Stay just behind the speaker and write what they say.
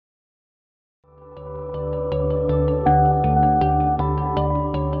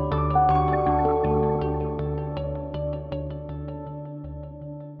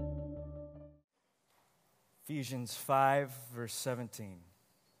Ephesians 5, verse 17.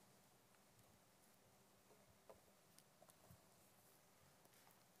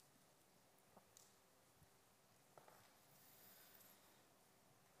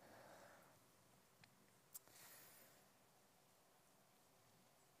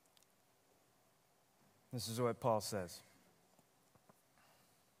 This is what Paul says.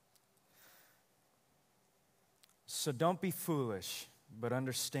 So don't be foolish, but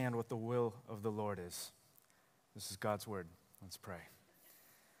understand what the will of the Lord is. This is God's word. Let's pray.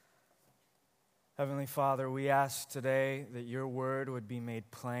 Heavenly Father, we ask today that your word would be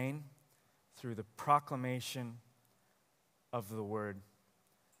made plain through the proclamation of the word.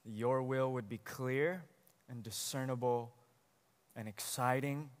 Your will would be clear and discernible and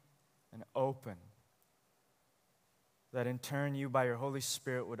exciting and open. That in turn you, by your Holy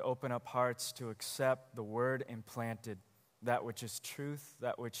Spirit, would open up hearts to accept the word implanted, that which is truth,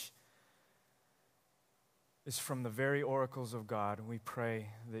 that which is from the very oracles of God. And we pray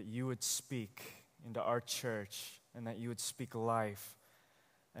that you would speak into our church and that you would speak life,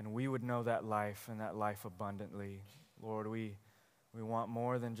 and we would know that life and that life abundantly. Lord, we want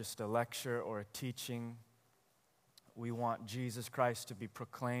more than just a lecture or a teaching. We want Jesus Christ to be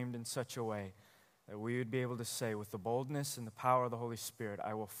proclaimed in such a way that we would be able to say with the boldness and the power of the Holy Spirit,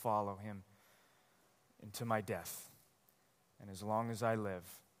 I will follow him into my death. And as long as I live,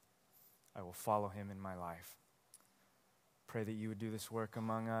 I will follow him in my life. Pray that you would do this work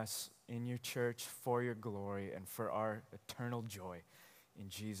among us in your church for your glory and for our eternal joy. In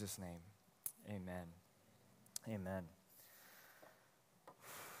Jesus' name, amen. Amen.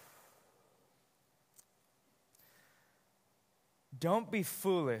 Don't be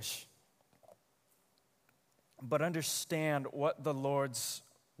foolish, but understand what the Lord's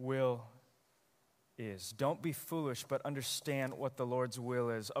will is. Don't be foolish, but understand what the Lord's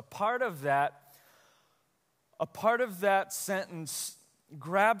will is. A part of that sentence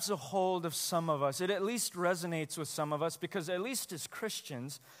grabs a hold of some of us. It at least resonates with some of us because at least as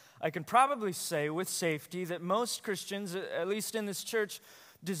Christians, I can probably say with safety that most Christians, at least in this church,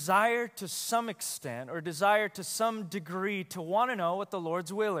 desire to some extent or desire to some degree to want to know what the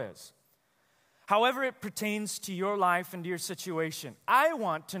Lord's will is. However it pertains to your life and to your situation. I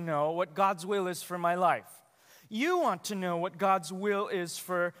want to know what God's will is for my life. You want to know what God's will is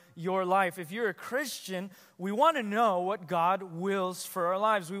for your life. If you're a Christian, we want to know what God wills for our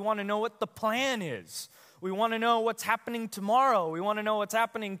lives. We want to know what the plan is. We want to know what's happening tomorrow. We want to know what's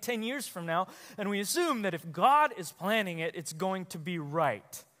happening 10 years from now. And we assume that if God is planning it, it's going to be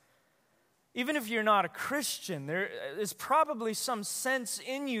right. Even if you're not a Christian, there is probably some sense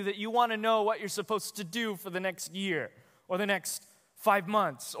in you that you want to know what you're supposed to do for the next year or the next 5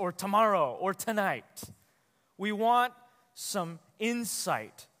 months or tomorrow or tonight. We want some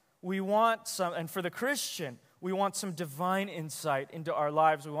insight. We want some, and for the Christian, we want some divine insight into our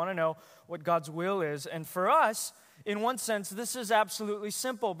lives. We want to know what God's will is. And for us, in one sense, this is absolutely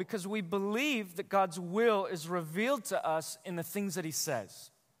simple because we believe that God's will is revealed to us in the things that he says.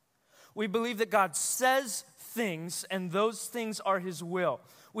 We believe that God says things, and those things are his will.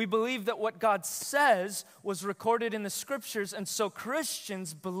 We believe that what God says was recorded in the scriptures, and so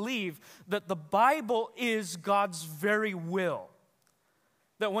Christians believe that the Bible is God's very will.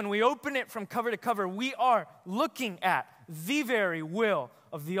 That when we open it from cover to cover, we are looking at the very will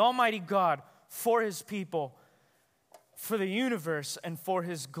of the Almighty God for his people, for the universe, and for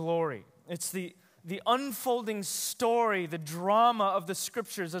his glory. It's the unfolding story, the drama of the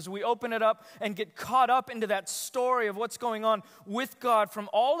scriptures as we open it up and get caught up into that story of what's going on with God from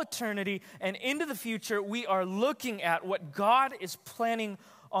all eternity and into the future. We are looking at what God is planning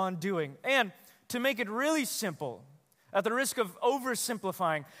on doing. And to make it really simple, at the risk of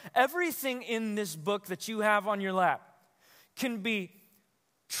oversimplifying, everything in this book that you have on your lap can be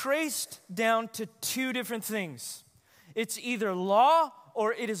traced down to two different things. It's either law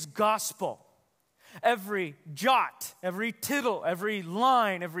or it is gospel. Every jot, every tittle, every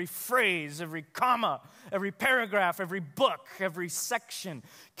line, every phrase, every comma, every paragraph, every book, every section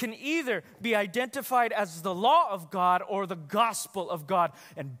can either be identified as the law of God or the gospel of God.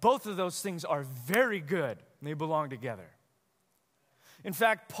 And both of those things are very good. They belong together. In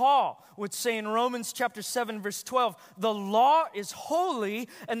fact, Paul would say in Romans chapter 7, verse 12, the law is holy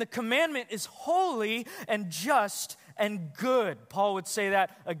and the commandment is holy and just and good. Paul would say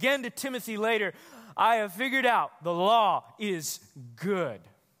that again to Timothy later. I have figured out the law is good.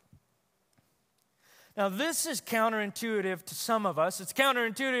 Now, this is counterintuitive to some of us. It's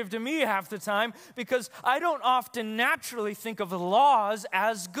counterintuitive to me half the time because I don't often naturally think of laws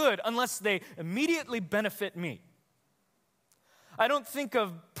as good unless they immediately benefit me. I don't think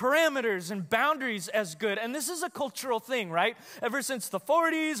of parameters and boundaries as good. And this is a cultural thing, right? Ever since the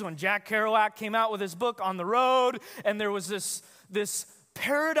 40s, when Jack Kerouac came out with his book On the Road, and there was this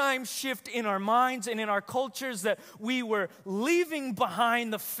paradigm shift in our minds and in our cultures that we were leaving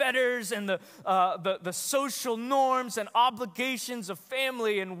behind the fetters and the social norms and obligations of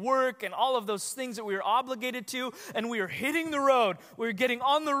family and work and all of those things that we were obligated to, and we were hitting the road. We were getting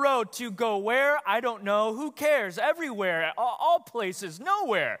on the road to go where? I don't know. Who cares? Everywhere, all places,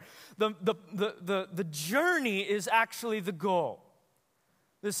 nowhere. The journey is actually the goal.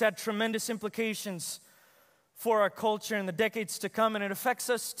 This had tremendous implications for our culture in the decades to come, and it affects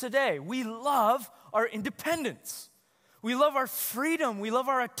us today. We love our independence. We love our freedom. We love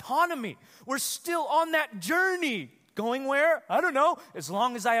our autonomy. We're still on that journey. Going where? I don't know. As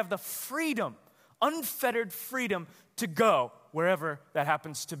long as I have the freedom, unfettered freedom to go wherever that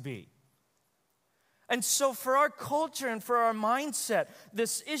happens to be. And so for our culture and for our mindset,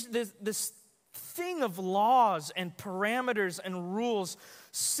 this thing of laws and parameters and rules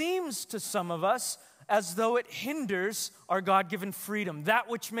seems to some of us as though it hinders our God-given freedom, that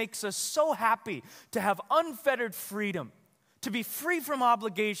which makes us so happy to have unfettered freedom, to be free from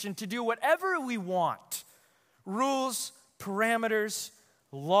obligation, to do whatever we want. Rules, parameters,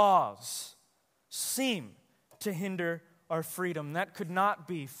 laws seem to hinder our freedom. That could not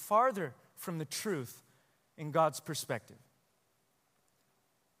be farther from the truth in God's perspective.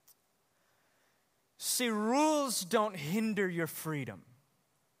 See, rules don't hinder your freedom.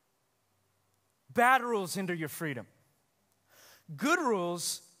 Bad rules hinder your freedom. Good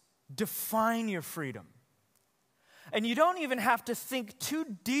rules define your freedom. And you don't even have to think too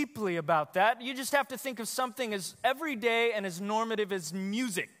deeply about that. You just have to think of something as everyday and as normative as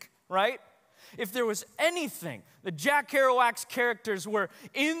music, right? If there was anything that Jack Kerouac's characters were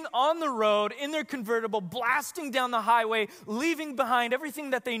on the road, in their convertible, blasting down the highway, leaving behind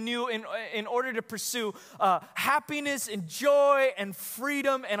everything that they knew in order to pursue happiness and joy and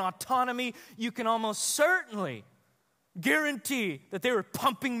freedom and autonomy, you can almost certainly guarantee that they were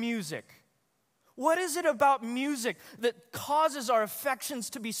pumping music. What is it about music that causes our affections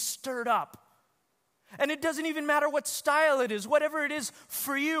to be stirred up? And it doesn't even matter what style it is, whatever it is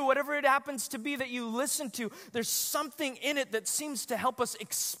for you, whatever it happens to be that you listen to, there's something in it that seems to help us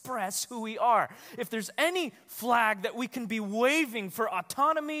express who we are. If there's any flag that we can be waving for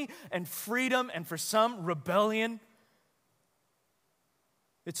autonomy and freedom and for some rebellion,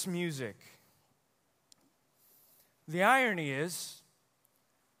 it's music. The irony is,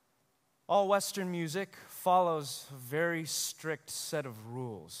 all Western music follows a very strict set of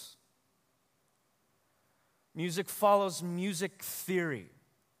rules. Music follows music theory.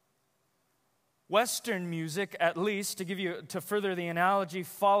 Western music, at least, to further the analogy,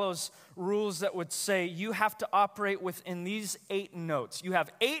 follows rules that would say you have to operate within these 8 notes. You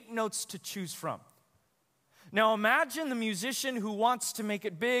have 8 notes to choose from. Now imagine the musician who wants to make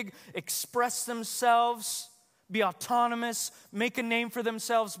it big, express themselves, be autonomous, make a name for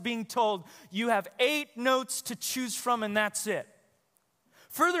themselves, being told you have 8 notes to choose from and that's it.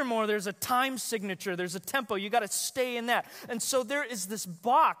 Furthermore, there's a time signature, there's a tempo, you got to stay in that. And so there is this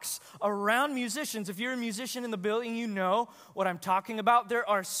box around musicians. If you're a musician in the building, you know what I'm talking about. There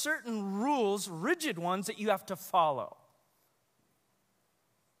are certain rules, rigid ones, that you have to follow.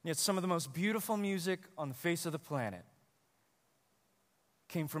 Yet some of the most beautiful music on the face of the planet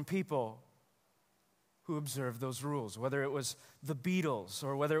came from people who observed those rules, whether it was the Beatles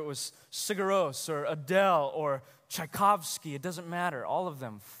or whether it was Sigur Rós or Adele or Tchaikovsky, it doesn't matter. All of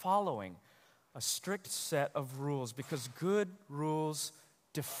them following a strict set of rules because good rules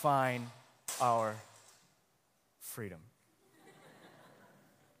define our freedom.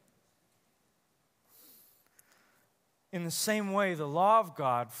 In the same way, the law of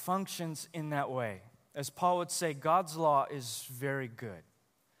God functions in that way. As Paul would say, God's law is very good.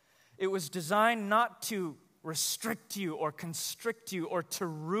 It was designed not to restrict you or constrict you or to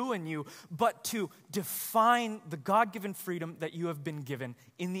ruin you, but to define the God-given freedom that you have been given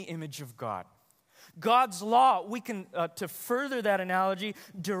in the image of God. God's law, we can, to further that analogy,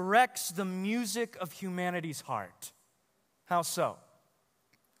 directs the music of humanity's heart. How so?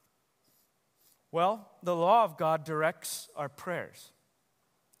 Well, the law of God directs our prayers.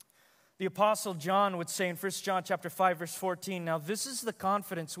 The Apostle John would say in 1 John chapter 5, verse 14, now this is the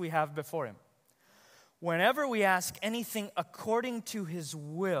confidence we have before him. Whenever we ask anything according to his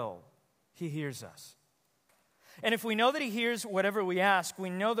will, he hears us. And if we know that he hears whatever we ask,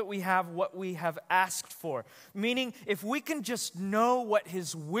 we know that we have what we have asked for. Meaning, if we can just know what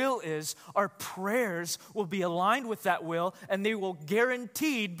his will is, our prayers will be aligned with that will, and they will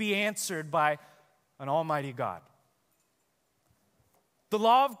guaranteed be answered by an almighty God. The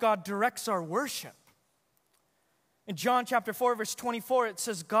law of God directs our worship. In John chapter 4, verse 24, it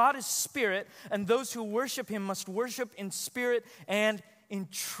says, God is spirit, and those who worship him must worship in spirit and in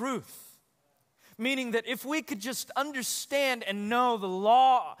truth. Meaning that if we could just understand and know the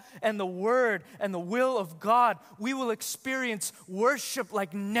law and the word and the will of God, we will experience worship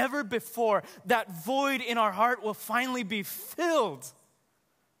like never before. That void in our heart will finally be filled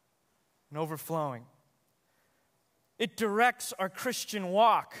and overflowing. It directs our Christian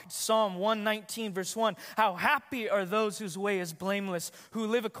walk. Psalm 119, verse 1. How happy are those whose way is blameless, who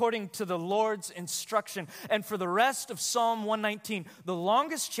live according to the Lord's instruction. And for the rest of Psalm 119, the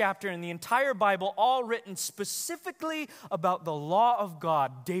longest chapter in the entire Bible, all written specifically about the law of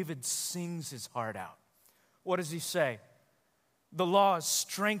God, David sings his heart out. What does he say? The law is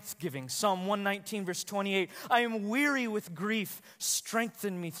strength-giving. Psalm 119, verse 28. I am weary with grief.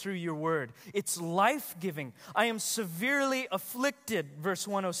 Strengthen me through your word. It's life-giving. I am severely afflicted. Verse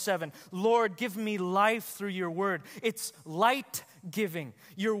 107. Lord, give me life through your word. It's light-giving.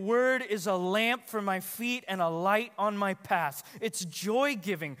 Your word is a lamp for my feet and a light on my path. It's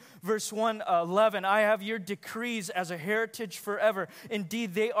joy-giving. Verse 111. I have your decrees as a heritage forever.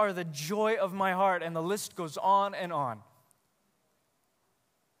 Indeed, they are the joy of my heart. And the list goes on and on.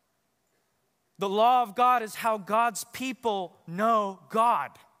 The law of God is how God's people know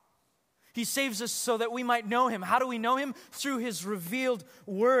God. He saves us so that we might know him. How do we know him? Through his revealed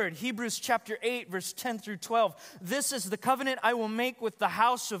word. Hebrews chapter 8, verse 10 through 12. This is the covenant I will make with the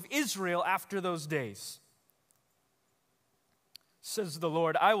house of Israel after those days. Says the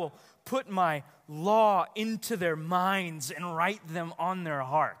Lord, I will put my law into their minds and write them on their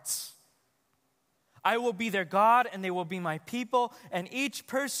hearts. I will be their God, and they will be my people, and each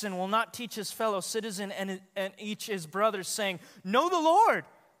person will not teach his fellow citizen and each his brother, saying, know the Lord,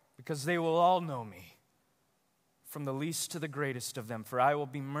 because they will all know me, from the least to the greatest of them. For I will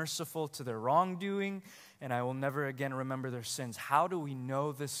be merciful to their wrongdoing, and I will never again remember their sins. How do we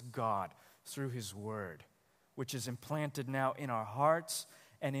know this God? Through his word, which is implanted now in our hearts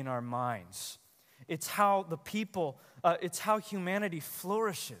and in our minds. It's how humanity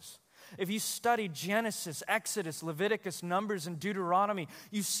flourishes. If you study Genesis, Exodus, Leviticus, Numbers, and Deuteronomy,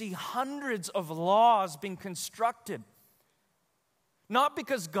 you see hundreds of laws being constructed. Not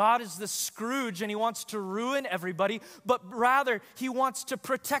because God is the Scrooge and he wants to ruin everybody, but rather he wants to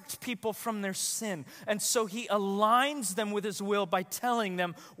protect people from their sin. And so he aligns them with his will by telling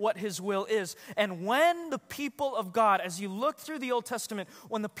them what his will is. And when the people of God, as you look through the Old Testament,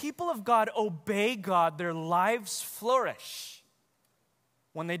 when the people of God obey God, their lives flourish.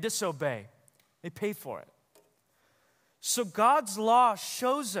 When they disobey, they pay for it. So God's law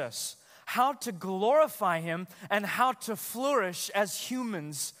shows us how to glorify him and how to flourish as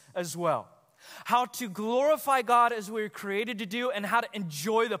humans as well. How to glorify God as we were created to do and how to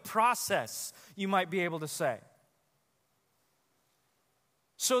enjoy the process, you might be able to say.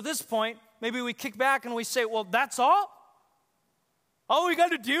 So at this point, maybe we kick back and we say, well, that's all? All we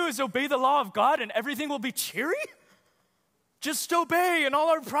got to do is obey the law of God and everything will be cheery? Just obey and all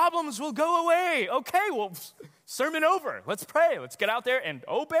our problems will go away. Okay, well, sermon over. Let's pray. Let's get out there and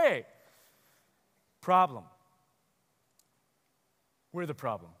obey. Problem. We're the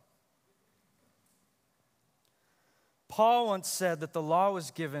problem. Paul once said that the law was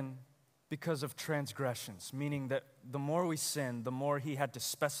given because of transgressions, meaning that the more we sin, the more he had to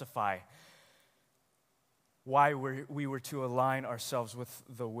specify why we were to align ourselves with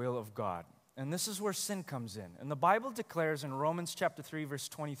the will of God. And this is where sin comes in. And the Bible declares in Romans chapter 3, verse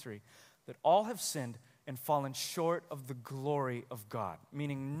 23, that all have sinned and fallen short of the glory of God.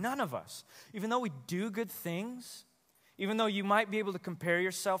 Meaning none of us, even though we do good things, even though you might be able to compare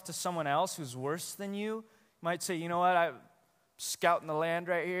yourself to someone else who's worse than you might say, you know what, I'm scouting the land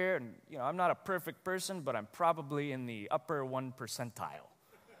right here, and I'm not a perfect person, but I'm probably in the upper 1 percentile.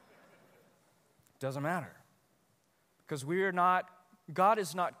 Doesn't matter. Because God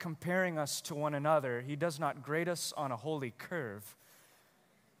is not comparing us to one another. He does not grade us on a holy curve.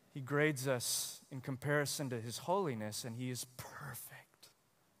 He grades us in comparison to his holiness, and he is perfect.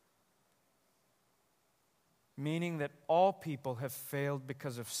 Meaning that all people have failed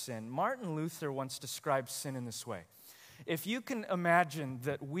because of sin. Martin Luther once described sin in this way. If you can imagine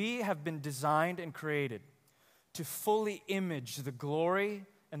that we have been designed and created to fully image the glory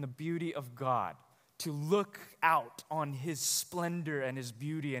and the beauty of God, to look out on his splendor and his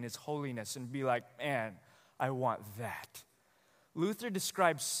beauty and his holiness and be like, man, I want that. Luther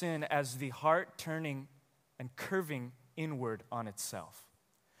describes sin as the heart turning and curving inward on itself.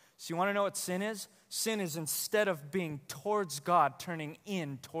 So you want to know what sin is? Sin is instead of being towards God, turning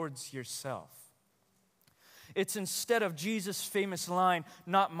in towards yourself. It's instead of Jesus' famous line,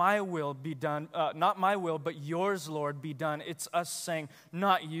 not my will be done, not my will, but yours, Lord, be done. It's us saying,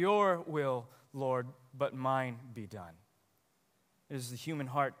 not your will, Lord, but mine be done. It is the human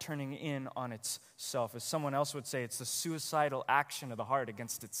heart turning in on itself. As someone else would say, it's the suicidal action of the heart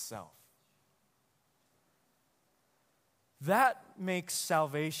against itself. That makes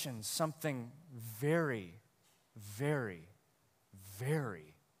salvation something very, very,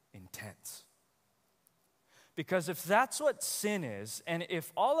 very intense. Because if that's what sin is, and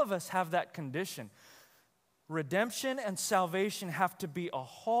if all of us have that condition, redemption and salvation have to be a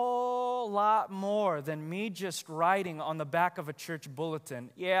whole lot more than me just writing on the back of a church bulletin,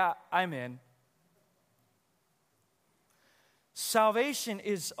 yeah, I'm in. Salvation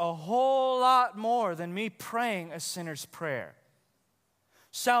is a whole lot more than me praying a sinner's prayer.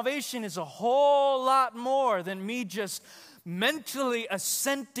 Salvation is a whole lot more than me just mentally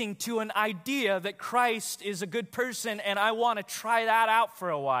assenting to an idea that Christ is a good person and I want to try that out for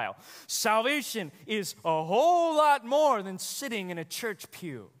a while. Salvation is a whole lot more than sitting in a church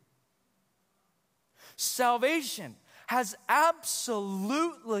pew. Salvation has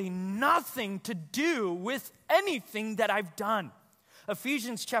absolutely nothing to do with anything that I've done.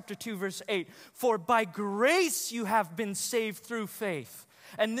 Ephesians chapter 2, verse 8, for by grace you have been saved through faith.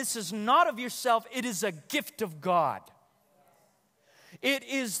 And this is not of yourself, it is a gift of God. It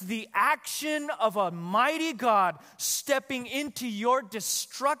is the action of a mighty God stepping into your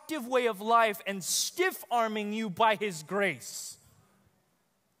destructive way of life and stiff-arming you by His grace.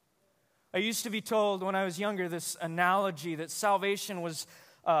 I used to be told when I was younger this analogy that salvation was,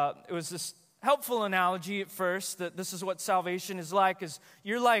 it was this helpful analogy at first, that this is what salvation is like, is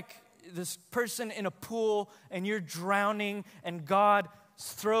you're like this person in a pool and you're drowning and God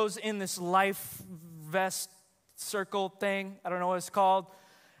throws in this life vest circle thing, I don't know what it's called,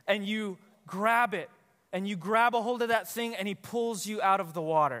 and you grab it, and you grab a hold of that thing, and He pulls you out of the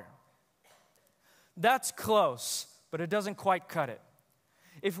water. That's close, but it doesn't quite cut it.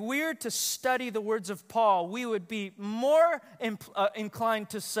 If we were to study the words of Paul, we would be more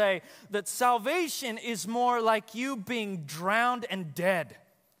inclined to say that salvation is more like you being drowned and dead.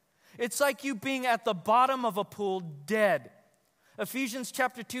 It's like you being at the bottom of a pool, dead. Ephesians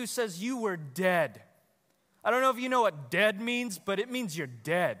chapter 2 says you were dead. I don't know if you know what dead means, but it means you're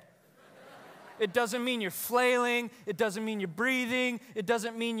dead. It doesn't mean you're flailing. It doesn't mean you're breathing. It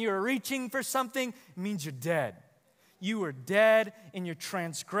doesn't mean you're reaching for something. It means you're dead. You were dead in your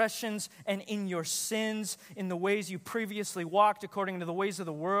transgressions and in your sins, in the ways you previously walked according to the ways of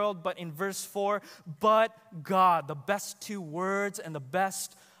the world. But in verse 4, but God, the best two words and the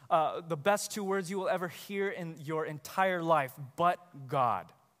best two words you will ever hear in your entire life, but God.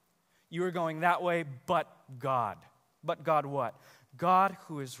 You are going that way, but God. But God what? God,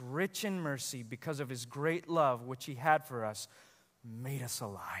 who is rich in mercy because of His great love, which He had for us, made us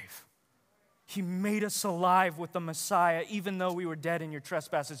alive. He made us alive with the Messiah. Even though we were dead in your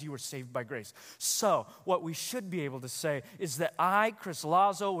trespasses, you were saved by grace. So, what we should be able to say is that I, Chris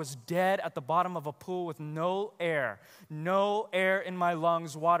Lazo, was dead at the bottom of a pool with no air in my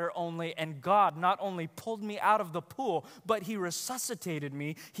lungs, water only, and God not only pulled me out of the pool, but He resuscitated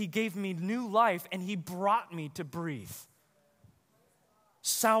me, He gave me new life, and He brought me to breathe.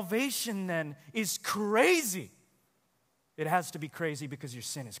 Salvation, then, is crazy. It has to be crazy because your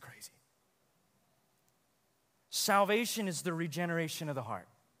sin is crazy. Salvation is the regeneration of the heart.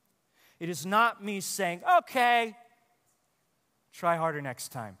 It is not me saying, okay, try harder next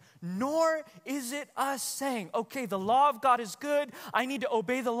time. Nor is it us saying, okay, the law of God is good, I need to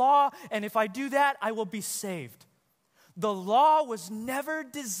obey the law, and if I do that, I will be saved. The law was never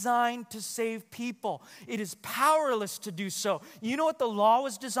designed to save people. It is powerless to do so. You know what the law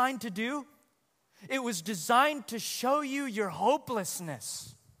was designed to do? It was designed to show you your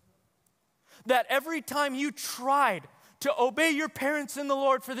hopelessness. That every time you tried to obey your parents in the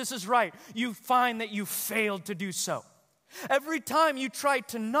Lord, for this is right, you find that you failed to do so. Every time you tried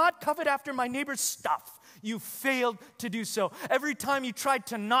to not covet after my neighbor's stuff, you failed to do so. Every time you tried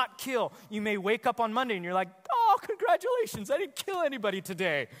to not kill, you may wake up on Monday and you're like, oh, congratulations, I didn't kill anybody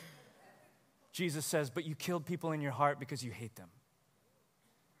today. Jesus says, but you killed people in your heart because you hate them.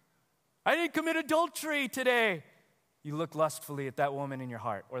 I didn't commit adultery today. You look lustfully at that woman in your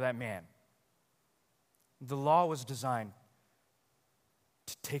heart or that man. The law was designed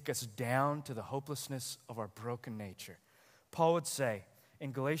to take us down to the hopelessness of our broken nature. Paul would say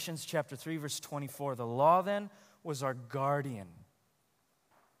in Galatians chapter 3, verse 24, the law then was our guardian.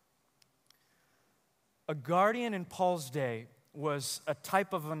 A guardian in Paul's day was a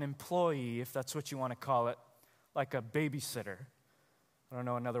type of an employee, if that's what you want to call it, like a babysitter. I don't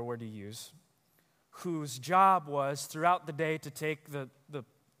know another word to use. whose job was throughout the day to take the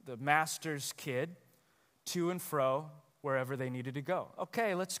master's kid to and fro wherever they needed to go.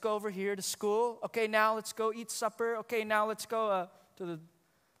 Okay, let's go over here to school. Okay, now let's go eat supper. Okay, now let's go to the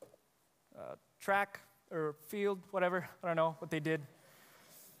track or field, whatever. I don't know what they did.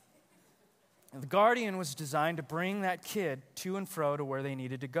 And the guardian was designed to bring that kid to and fro to where they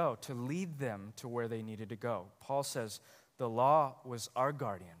needed to go, to lead them to where they needed to go. Paul says the law was our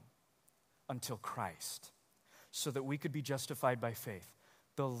guardian until Christ, so that we could be justified by faith.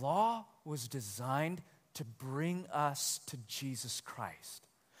 The law was designed to bring us to Jesus Christ,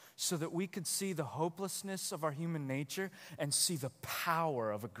 so that we could see the hopelessness of our human nature and see the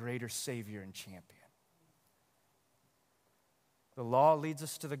power of a greater Savior and champion. The law leads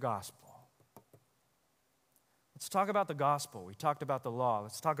us to the gospel. Let's talk about the gospel. We talked about the law.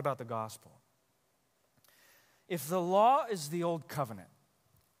 Let's talk about the gospel. If the law is the old covenant,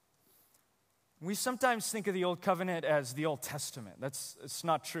 we sometimes think of the Old Covenant as the Old Testament. It's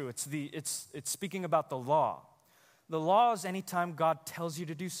not true. It's speaking about the law. The law is anytime God tells you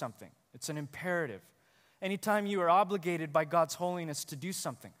to do something. It's an imperative. Anytime you are obligated by God's holiness to do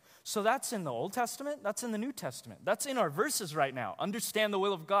something. So that's in the Old Testament. That's in the New Testament. That's in our verses right now. Understand the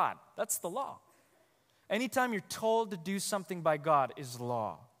will of God. That's the law. Anytime you're told to do something by God is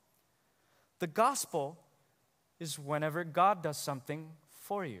law. The gospel is whenever God does something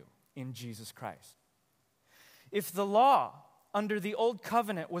for you in Jesus Christ. If the law under the old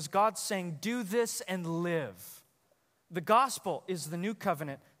covenant was God saying, do this and live, the gospel is the new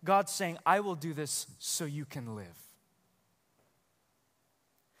covenant, God saying, I will do this so you can live.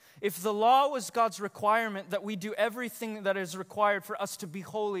 If the law was God's requirement that we do everything that is required for us to be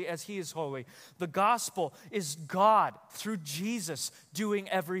holy as He is holy, the gospel is God, through Jesus, doing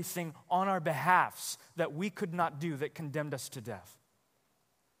everything on our behalfs that we could not do, that condemned us to death.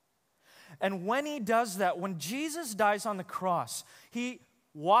 And when He does that, when Jesus dies on the cross, He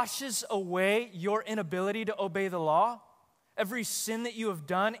washes away your inability to obey the law. Every sin that you have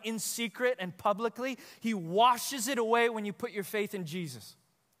done in secret and publicly, He washes it away when you put your faith in Jesus.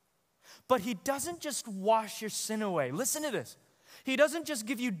 But He doesn't just wash your sin away. Listen to this. He doesn't just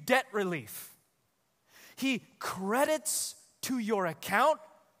give you debt relief. He credits to your account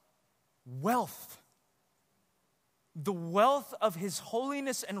wealth. The wealth of His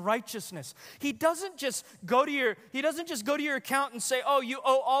holiness and righteousness. He doesn't just go to your account and say, oh, you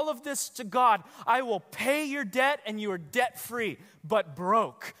owe all of this to God. I will pay your debt and you are debt free, but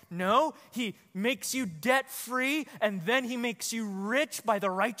broke. No, He makes you debt free and then He makes you rich by the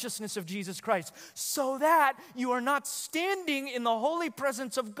righteousness of Jesus Christ, so that you are not standing in the holy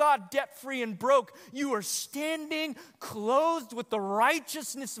presence of God debt free and broke. You are standing clothed with the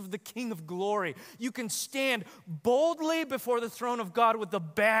righteousness of the King of glory. You can stand boldly before the throne of God with the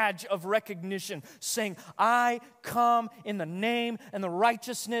badge of recognition, saying, I come in the name and the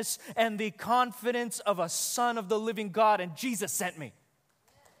righteousness and the confidence of a son of the living God, and Jesus sent me.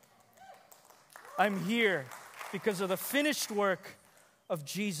 I'm here because of the finished work of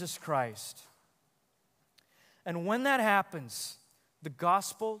Jesus Christ. And when that happens, the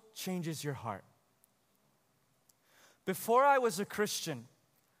gospel changes your heart. Before I was a Christian,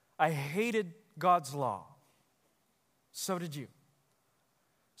 I hated God's law. So did you.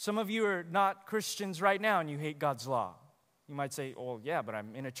 Some of you are not Christians right now and you hate God's law. You might say, oh yeah, but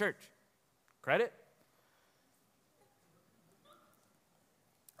I'm in a church. Credit?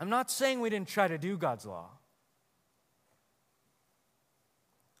 I'm not saying we didn't try to do God's law.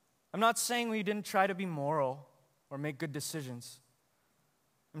 I'm not saying we didn't try to be moral or make good decisions.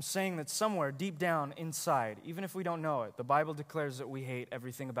 I'm saying that somewhere deep down inside, even if we don't know it, the Bible declares that we hate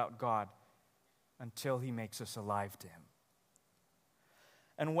everything about God until He makes us alive to Him.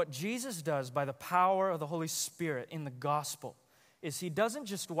 And what Jesus does by the power of the Holy Spirit in the gospel is He doesn't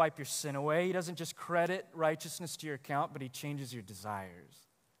just wipe your sin away. He doesn't just credit righteousness to your account, but He changes your desires.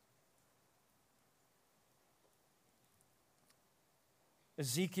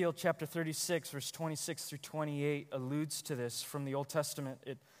 Ezekiel chapter 36, verse 26 through 28 alludes to this from the Old Testament.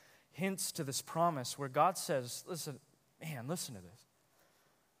 It hints to this promise where God says, listen to this.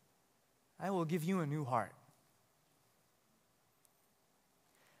 I will give you a new heart.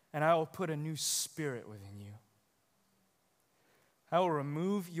 And I will put a new spirit within you. I will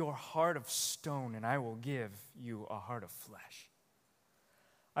remove your heart of stone, and I will give you a heart of flesh.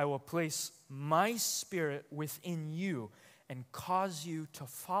 I will place my spirit within you and cause you to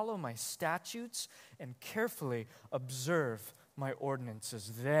follow my statutes and carefully observe my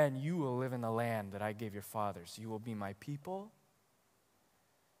ordinances. Then you will live in the land that I gave your fathers. You will be my people,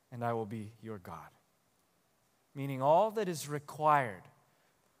 and I will be your God. Meaning all that is required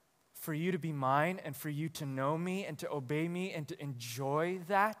for you to be mine and for you to know me and to obey me and to enjoy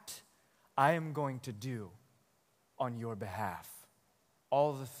that, I am going to do on your behalf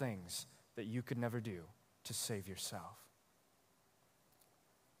all the things that you could never do to save yourself.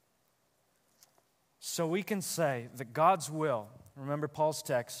 So we can say that God's will, remember Paul's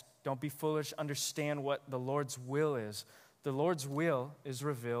text, don't be foolish, understand what the Lord's will is. The Lord's will is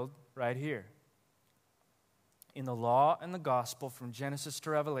revealed right here. In the law and the gospel, from Genesis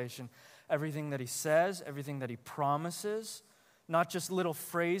to Revelation, everything that he says, everything that he promises, not just little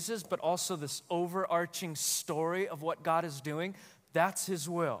phrases, but also this overarching story of what God is doing, that's his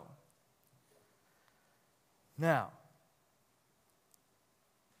will. Now,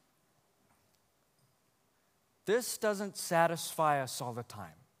 this doesn't satisfy us all the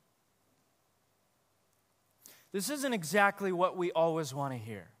time. This isn't exactly what we always want to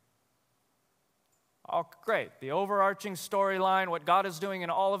hear. Oh, great. The overarching storyline, what God is doing in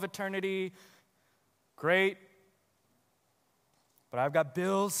all of eternity, great. But I've got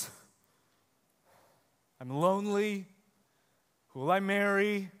bills. I'm lonely. Who will I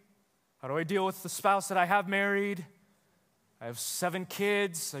marry? How do I deal with the spouse that I have married? I have 7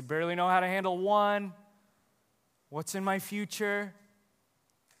 kids. I barely know how to handle one. What's in my future?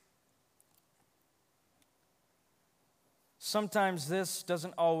 Sometimes this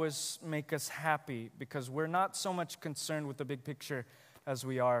doesn't always make us happy because we're not so much concerned with the big picture as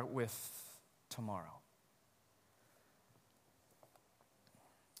we are with tomorrow.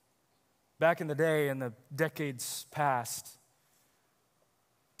 Back in the day, in the decades past,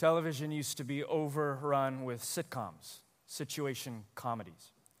 television used to be overrun with sitcoms, situation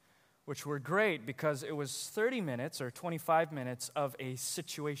comedies, which were great because it was 30 minutes or 25 minutes of a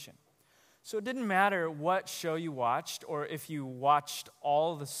situation. So it didn't matter what show you watched or if you watched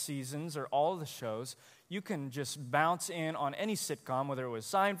all the seasons or all the shows, you can just bounce in on any sitcom, whether it was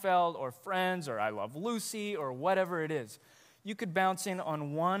Seinfeld or Friends or I Love Lucy or whatever it is. You could bounce in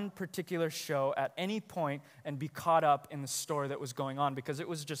on one particular show at any point and be caught up in the story that was going on because it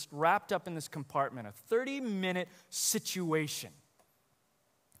was just wrapped up in this compartment, a 30-minute situation.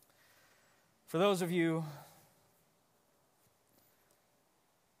 For those of you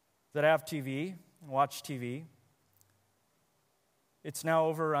that have TV, watch TV, it's now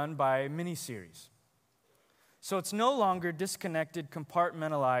overrun by miniseries. So it's no longer disconnected,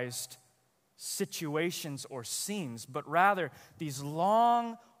 compartmentalized situations or scenes, but rather these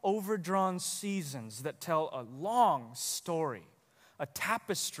long, overdrawn seasons that tell a long story, a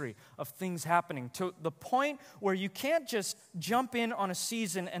tapestry of things happening to the point where you can't just jump in on a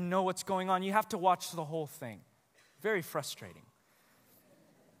season and know what's going on. You have to watch the whole thing. Very frustrating.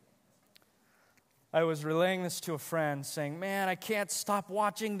 I was relaying this to a friend saying, man, I can't stop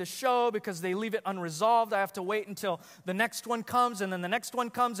watching the show because they leave it unresolved. I have to wait until the next one comes, and then the next one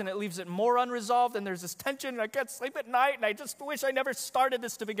comes, and it leaves it more unresolved, and there's this tension, and I can't sleep at night, and I just wish I never started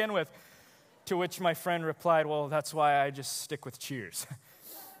this to begin with. To which my friend replied, well, that's why I just stick with Cheers.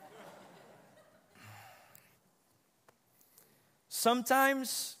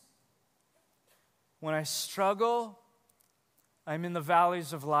 Sometimes when I struggle, I'm in the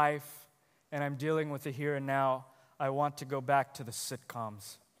valleys of life, and I'm dealing with the here and now, I want to go back to the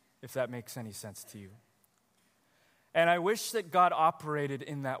sitcoms, if that makes any sense to you. And I wish that God operated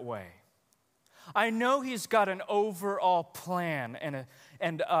in that way. I know He's got an overall plan and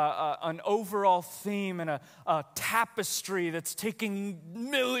an overall theme and a tapestry that's taking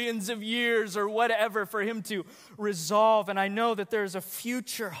millions of years or whatever for Him to resolve. And I know that there's a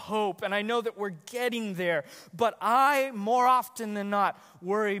future hope, and I know that we're getting there. But I, more often than not,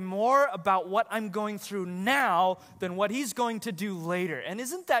 worry more about what I'm going through now than what He's going to do later. And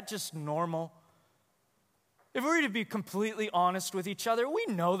isn't that just normal? If we were to be completely honest with each other, we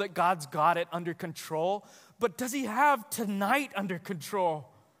know that God's got it under control, but does He have tonight under control?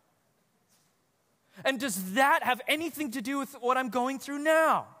 And does that have anything to do with what I'm going through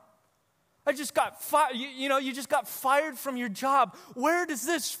now? I just got fired. You just got fired from your job. Where does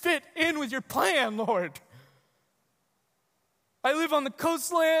this fit in with your plan, Lord? I live on the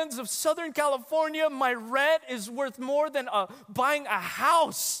coastlands of Southern California. My rent is worth more than buying a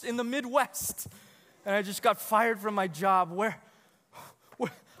house in the Midwest. And I just got fired from my job. Where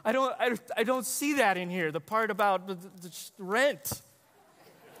I don't see that in here. The part about the rent.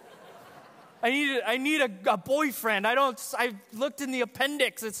 I need a boyfriend. I looked in the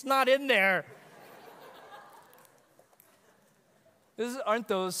appendix. It's not in there. Aren't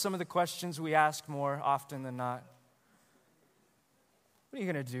those some of the questions we ask more often than not? What are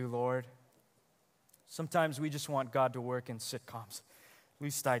you going to do, Lord? Sometimes we just want God to work in sitcoms. At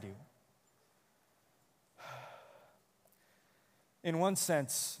least I do. In one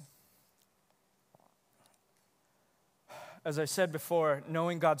sense, As I said before,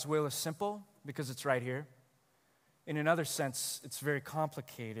 knowing God's will is simple because it's right here. In another sense, it's very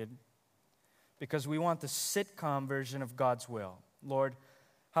complicated because we want the sitcom version of God's will. Lord,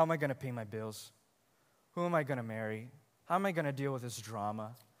 how am I going to pay my bills? Who am I going to marry? How am I going to deal with this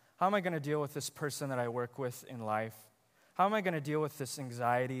drama? How am I going to deal with this person that I work with in life? How am I going to deal with this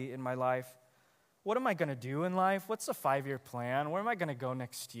anxiety in my life? What am I going to do in life? What's the 5-year plan? Where am I going to go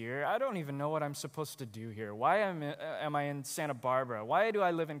next year? I don't even know what I'm supposed to do here. Why am I in Santa Barbara? Why do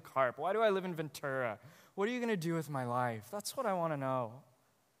I live in Carp? Why do I live in Ventura? What are you going to do with my life? That's what I want to know.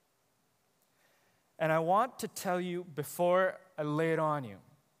 And I want to tell you before I lay it on you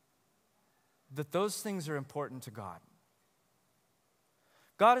that those things are important to God.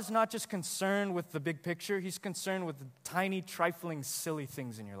 God is not just concerned with the big picture. He's concerned with the tiny, trifling, silly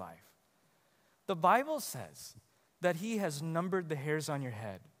things in your life. The Bible says that He has numbered the hairs on your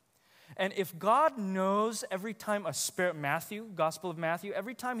head. And if God knows every time Gospel of Matthew,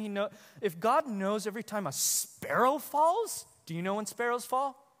 if God knows every time a sparrow falls, do you know when sparrows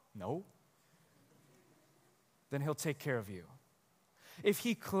fall? No. Then He'll take care of you. If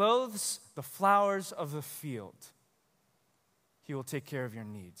He clothes the flowers of the field, He will take care of your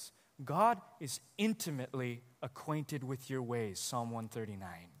needs. God is intimately acquainted with your ways, Psalm 139.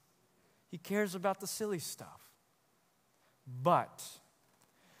 He cares about the silly stuff. But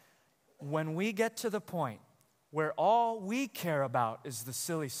when we get to the point where all we care about is the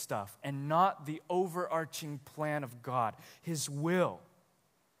silly stuff and not the overarching plan of God, His will,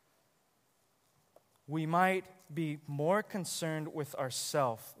 we might be more concerned with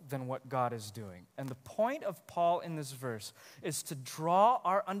ourselves than what God is doing. And the point of Paul in this verse is to draw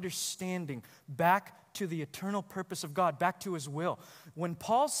our understanding back to the eternal purpose of God, back to His will. When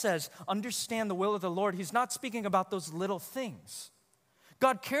Paul says, understand the will of the Lord, he's not speaking about those little things.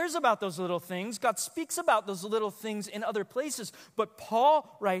 God cares about those little things. God speaks about those little things in other places. But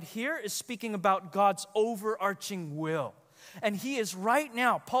Paul right here is speaking about God's overarching will. And he is right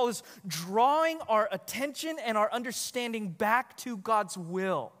now, Paul is drawing our attention and our understanding back to God's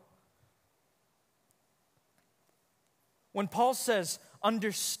will. When Paul says,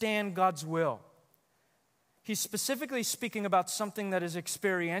 understand God's will, he's specifically speaking about something that is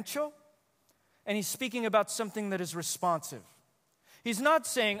experiential, and he's speaking about something that is responsive. He's not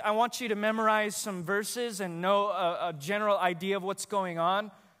saying, I want you to memorize some verses and know a general idea of what's going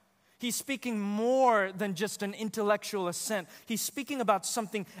on. He's speaking more than just an intellectual assent. He's speaking about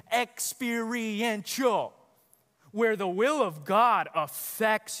something experiential, where the will of God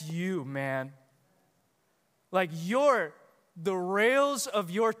affects you, man. Like the rails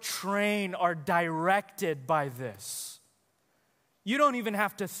of your train are directed by this. You don't even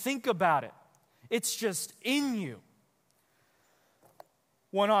have to think about it. It's just in you.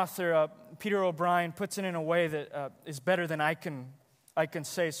 One author, Peter O'Brien, puts it in a way that is better than I can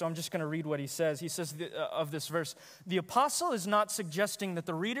say, so I'm just going to read what he says. He says of this verse, the apostle is not suggesting that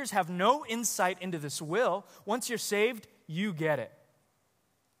the readers have no insight into this will. Once you're saved, you get it.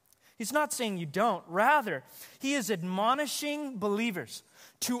 He's not saying you don't. Rather, he is admonishing believers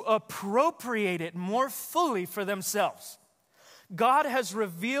to appropriate it more fully for themselves. God has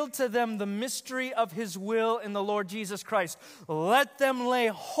revealed to them the mystery of His will in the Lord Jesus Christ. Let them lay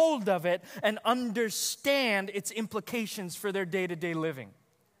hold of it and understand its implications for their day-to-day living.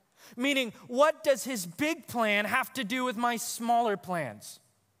 Meaning, what does His big plan have to do with my smaller plans?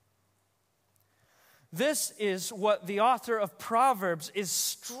 This is what the author of Proverbs is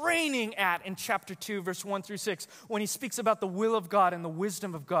straining at in chapter 2, verse 1 through 6, when he speaks about the will of God and the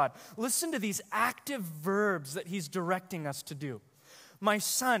wisdom of God. Listen to these active verbs that he's directing us to do. My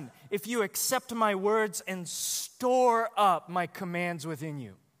son, if you accept my words and store up my commands within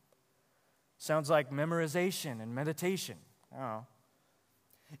you. Sounds like memorization and meditation. I don't know.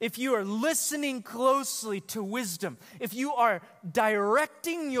 If you are listening closely to wisdom, if you are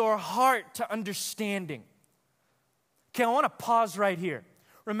directing your heart to understanding. Okay, I want to pause right here.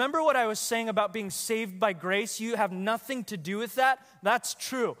 Remember what I was saying about being saved by grace? You have nothing to do with that. That's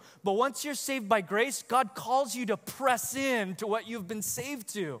true. But once you're saved by grace, God calls you to press in to what you've been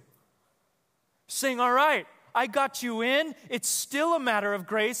saved to. Saying, all right, I got you in. It's still a matter of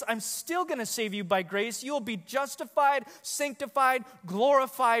grace. I'm still going to save you by grace. You'll be justified, sanctified,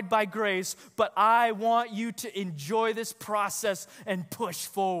 glorified by grace. But I want you to enjoy this process and push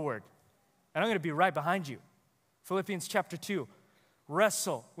forward. And I'm going to be right behind you. Philippians chapter 2.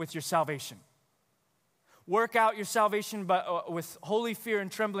 Wrestle with your salvation. Work out your salvation with holy fear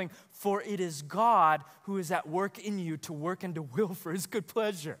and trembling, for it is God who is at work in you to work and to will for His good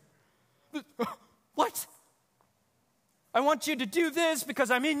pleasure. What? I want you to do this because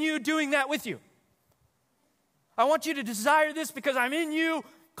I'm in you doing that with you. I want you to desire this because I'm in you,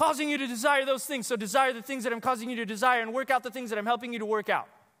 causing you to desire those things. So desire the things that I'm causing you to desire and work out the things that I'm helping you to work out.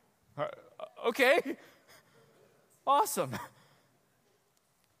 Okay. Awesome.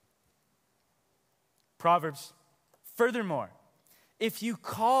 Proverbs. Furthermore, if you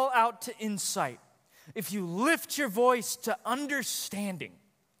call out to insight, if you lift your voice to understanding,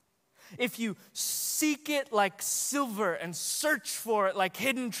 if you seek it like silver and search for it like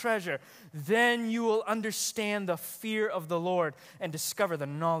hidden treasure, then you will understand the fear of the Lord and discover the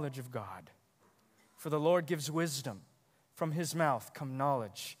knowledge of God. For the Lord gives wisdom. From his mouth come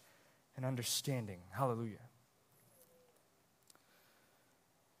knowledge and understanding. Hallelujah.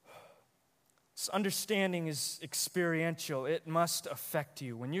 This understanding is experiential. It must affect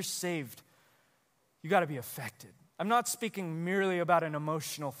you. When you're saved, you got to be affected. I'm not speaking merely about an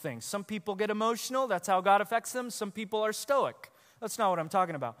emotional thing. Some people get emotional. That's how God affects them. Some people are stoic. That's not what I'm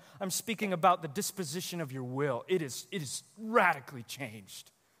talking about. I'm speaking about the disposition of your will. It is radically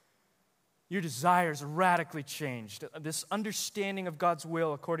changed. Your desires radically changed. This understanding of God's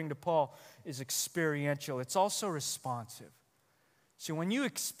will, according to Paul, is experiential. It's also responsive. See, when you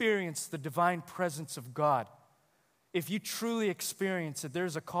experience the divine presence of God, if you truly experience it,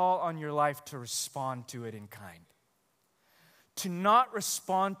 there's a call on your life to respond to it in kind. To not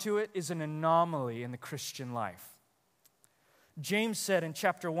respond to it is an anomaly in the Christian life. James said in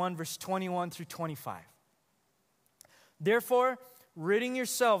chapter 1, verse 21 through 25, "Therefore, ridding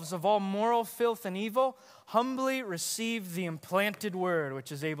yourselves of all moral filth and evil, humbly receive the implanted word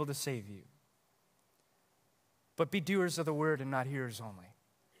which is able to save you. But be doers of the word and not hearers only,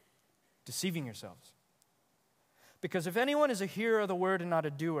 deceiving yourselves. Because if anyone is a hearer of the word and not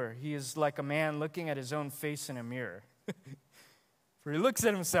a doer, he is like a man looking at his own face in a mirror. For he looks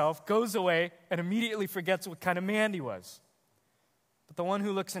at himself, goes away, and immediately forgets what kind of man he was. But the one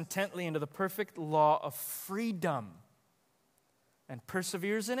who looks intently into the perfect law of freedom and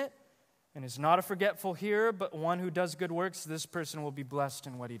perseveres in it, and is not a forgetful hearer, but one who does good works, this person will be blessed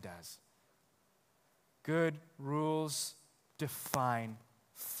in what he does." Good rules define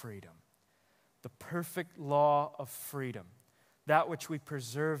freedom. The perfect law of freedom, that which we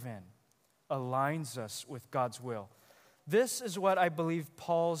preserve in, aligns us with God's will. This is what I believe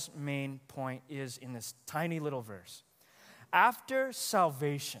Paul's main point is in this tiny little verse. After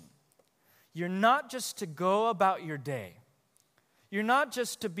salvation, you're not just to go about your day. You're not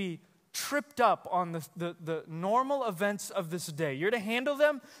just to be tripped up on the normal events of this day. You're to handle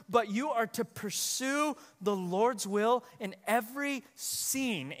them, but you are to pursue the Lord's will in every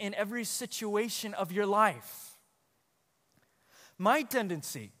scene, in every situation of your life. My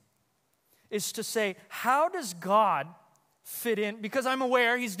tendency is to say, how does God fit in? Because I'm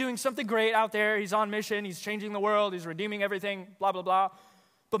aware he's doing something great out there. He's on mission. He's changing the world. He's redeeming everything, blah, blah, blah.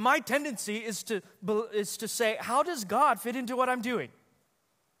 But my tendency is to say, how does God fit into what I'm doing?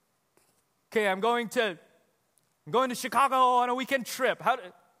 Okay, I'm going to Chicago on a weekend trip.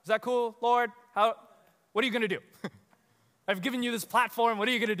 Is that cool, Lord? What are you going to do? I've given you this platform. What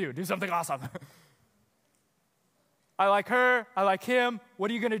are you going to do? Do something awesome. I like her. I like him. What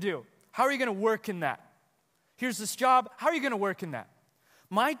are you going to do? How are you going to work in that? Here's this job. How are you going to work in that?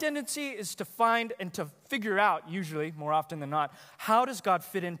 My tendency is to find and to figure out, usually, more often than not, how does God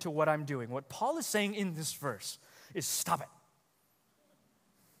fit into what I'm doing? What Paul is saying in this verse is stop it.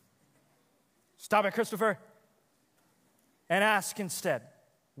 Stop it, Christopher. And ask instead,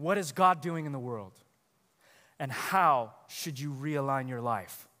 what is God doing in the world? And how should you realign your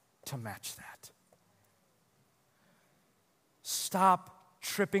life to match that? Stop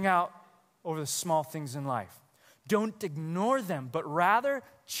tripping out over the small things in life. Don't ignore them, but rather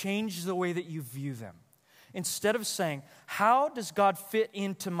change the way that you view them. Instead of saying, how does God fit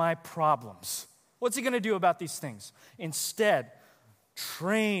into my problems? What's he going to do about these things? Instead,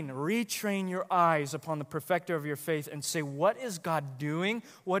 retrain your eyes upon the perfecter of your faith and say, what is God doing?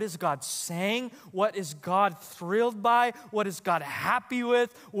 What is God saying? What is God thrilled by? What is God happy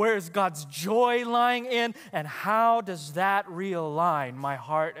with? Where is God's joy lying in? And how does that realign my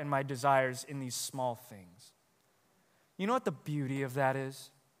heart and my desires in these small things? You know what the beauty of that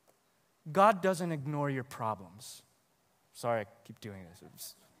is? God doesn't ignore your problems. Sorry, I keep doing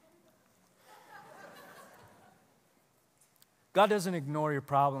this. God doesn't ignore your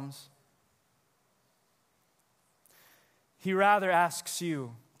problems. He rather asks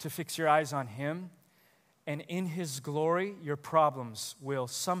you to fix your eyes on him, and in his glory, your problems will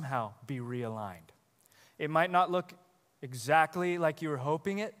somehow be realigned. It might not look exactly like you were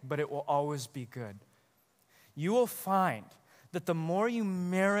hoping it, but it will always be good. You will find that the more you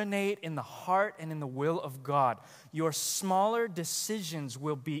marinate in the heart and in the will of God, your smaller decisions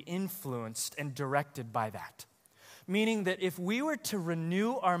will be influenced and directed by that. Meaning that if we were to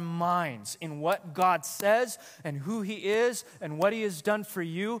renew our minds in what God says and who He is and what He has done for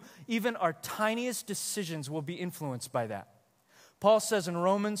you, even our tiniest decisions will be influenced by that. Paul says in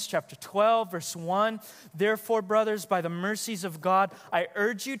Romans chapter 12, verse 1, "Therefore, brothers, by the mercies of God, I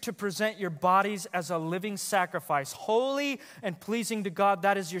urge you to present your bodies as a living sacrifice, holy and pleasing to God.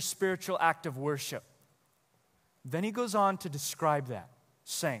 That is your spiritual act of worship." Then he goes on to describe that,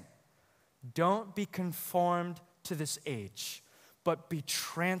 saying, "Don't be conformed to this age, but be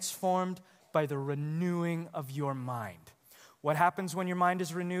transformed by the renewing of your mind." What happens when your mind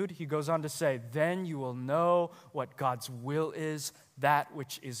is renewed? He goes on to say, "Then you will know what God's will is, that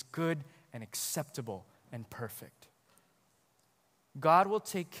which is good and acceptable and perfect." God will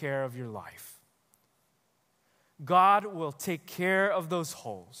take care of your life. God will take care of those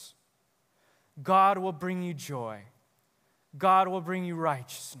holes. God will bring you joy. God will bring you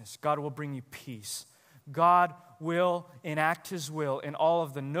righteousness. God will bring you peace. God will enact His will in all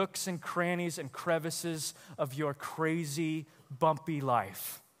of the nooks and crannies and crevices of your crazy, bumpy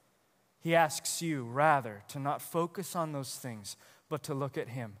life. He asks you, rather, to not focus on those things, but to look at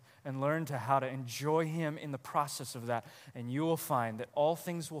Him and learn how to enjoy Him in the process of that. And you will find that all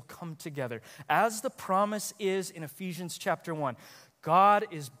things will come together. As the promise is in Ephesians chapter 1, God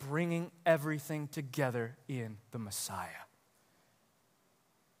is bringing everything together in the Messiah.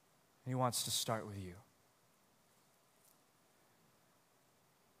 And He wants to start with you.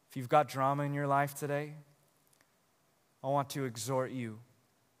 If you've got drama in your life today, I want to exhort you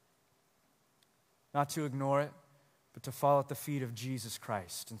not to ignore it, but to fall at the feet of Jesus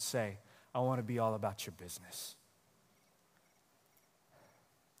Christ and say, "I want to be all about your business."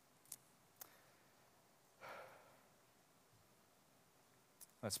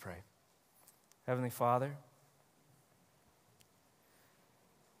 Let's pray. Heavenly Father,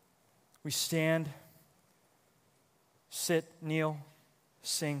 we stand, sit, kneel,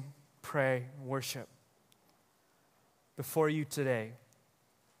 sing, pray, worship before you today,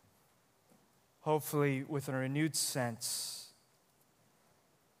 hopefully with a renewed sense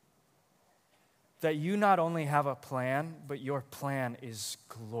that you not only have a plan, but your plan is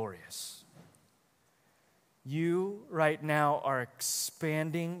glorious. You right now are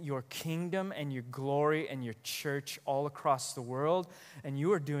expanding your kingdom and your glory and your church all across the world, and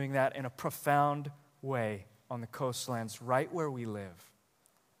you are doing that in a profound way on the coastlands right where we live.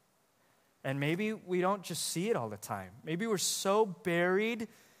 And maybe we don't just see it all the time. Maybe we're so buried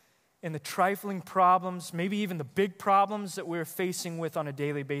in the trifling problems, maybe even the big problems that we're facing with on a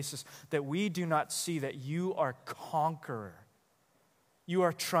daily basis, that we do not see that you are conqueror. You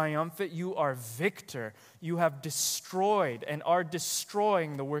are triumphant. You are victor. You have destroyed and are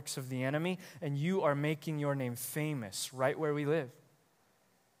destroying the works of the enemy, and you are making your name famous right where we live.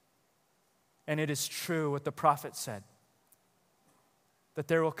 And it is true what the prophet said, that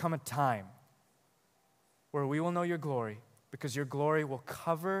there will come a time where we will know your glory, because your glory will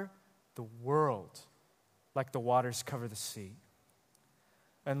cover the world like the waters cover the sea.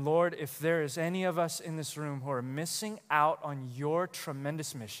 And Lord, if there is any of us in this room who are missing out on your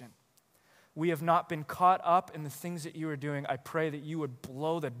tremendous mission, we have not been caught up in the things that you are doing, I pray that you would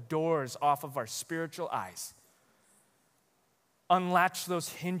blow the doors off of our spiritual eyes. Unlatch those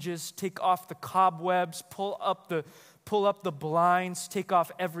hinges, take off the cobwebs, pull up the blinds, take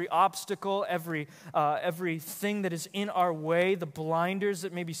off every obstacle, everything that is in our way, the blinders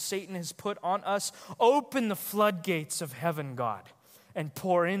that maybe Satan has put on us. Open the floodgates of heaven, God, and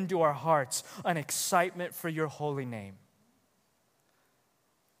pour into our hearts an excitement for your holy name.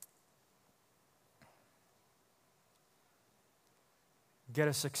 Get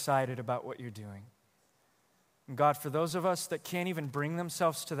us excited about what you're doing. And God, for those of us that can't even bring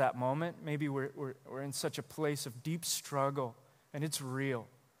themselves to that moment, maybe we're in such a place of deep struggle, and it's real.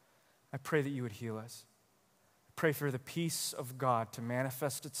 I pray that you would heal us. I pray for the peace of God to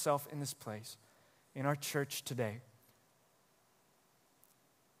manifest itself in this place, in our church today,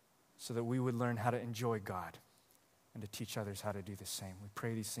 so that we would learn how to enjoy God and to teach others how to do the same. We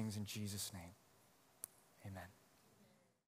pray these things in Jesus' name. Amen.